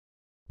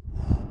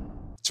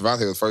Trevante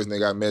was the first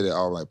nigga I met at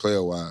all, like,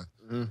 player-wise.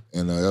 Mm-hmm.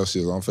 And that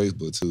shit was on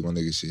Facebook, too. My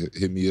nigga shit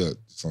hit me up.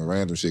 Some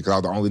random shit, because I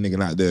was the only nigga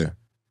not there.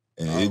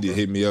 And he did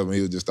hit me up, and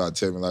he would just start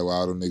telling me, like, well,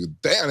 all them niggas,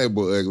 damn, that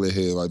boy ugly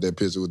head, like that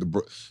picture with the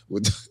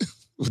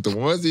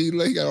onesie,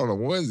 like, he got on the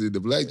onesie, the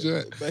black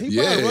joint. But he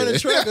probably running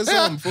track or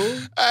something, fool.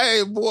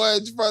 Hey, boy,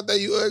 you probably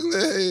think you ugly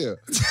as hell.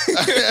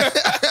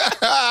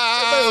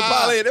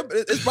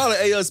 It's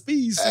probably AS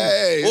Speeds.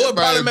 Hey, or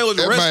probably man was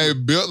a that wrestler.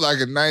 man built like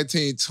a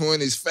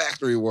 1920s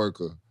factory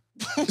worker.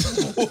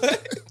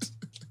 What?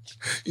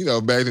 You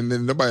know, back then,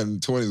 nobody in the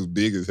 20s was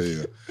big as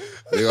hell.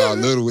 They all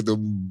little with the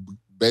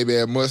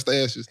baby-ass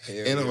mustaches.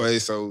 Anyway,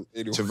 so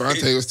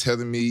Trevante was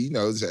telling me, you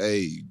know,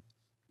 hey,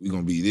 we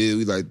gonna be there.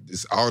 We like,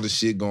 it's all the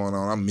shit going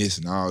on. I'm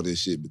missing all this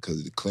shit because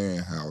of the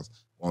Clearinghouse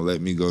won't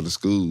let me go to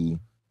school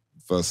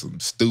for some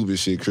stupid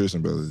shit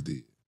Christian brothers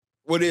did.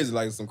 What is it,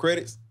 like some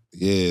credits?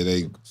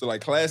 Yeah, so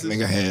like classes?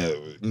 Nigga had,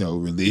 you know,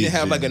 religion. You didn't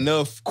have like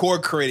enough core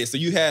credits, so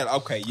you had,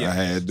 okay, yeah. I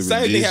had the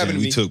same religion. thing happened to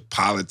me. We took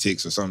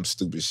politics or some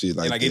stupid shit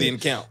like that. It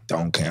didn't count.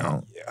 Don't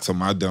count. Yeah. So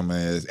my dumb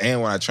ass,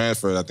 and when I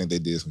transferred, I think they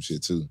did some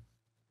shit too.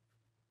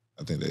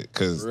 I think that,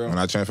 because when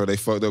I transferred, they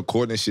fucked up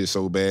court and shit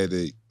so bad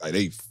that, like,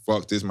 they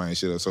fucked this man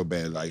shit up so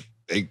bad, like,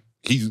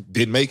 he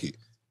didn't make it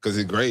because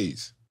his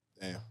grades.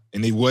 Damn.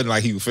 And it wasn't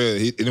like he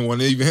failed. It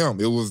wasn't even him.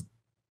 It was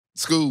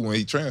school when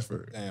he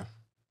transferred. Damn.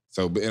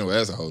 So, but anyway,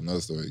 that's a whole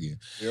nother story again.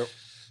 Yep.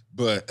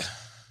 But,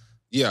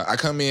 yeah, I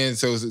come in,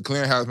 so the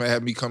Clearinghouse man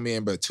had me come in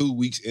about 2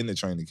 weeks in the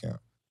training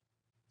camp.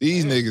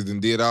 These niggas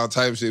done did all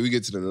type of shit. We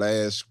get to the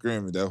last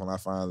scrimmage. That's when I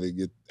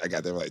finally I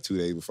got there like 2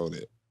 days before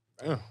that.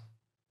 Damn.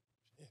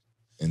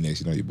 And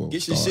next, you know, you both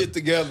get your shit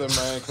together,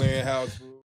 man, Clearinghouse.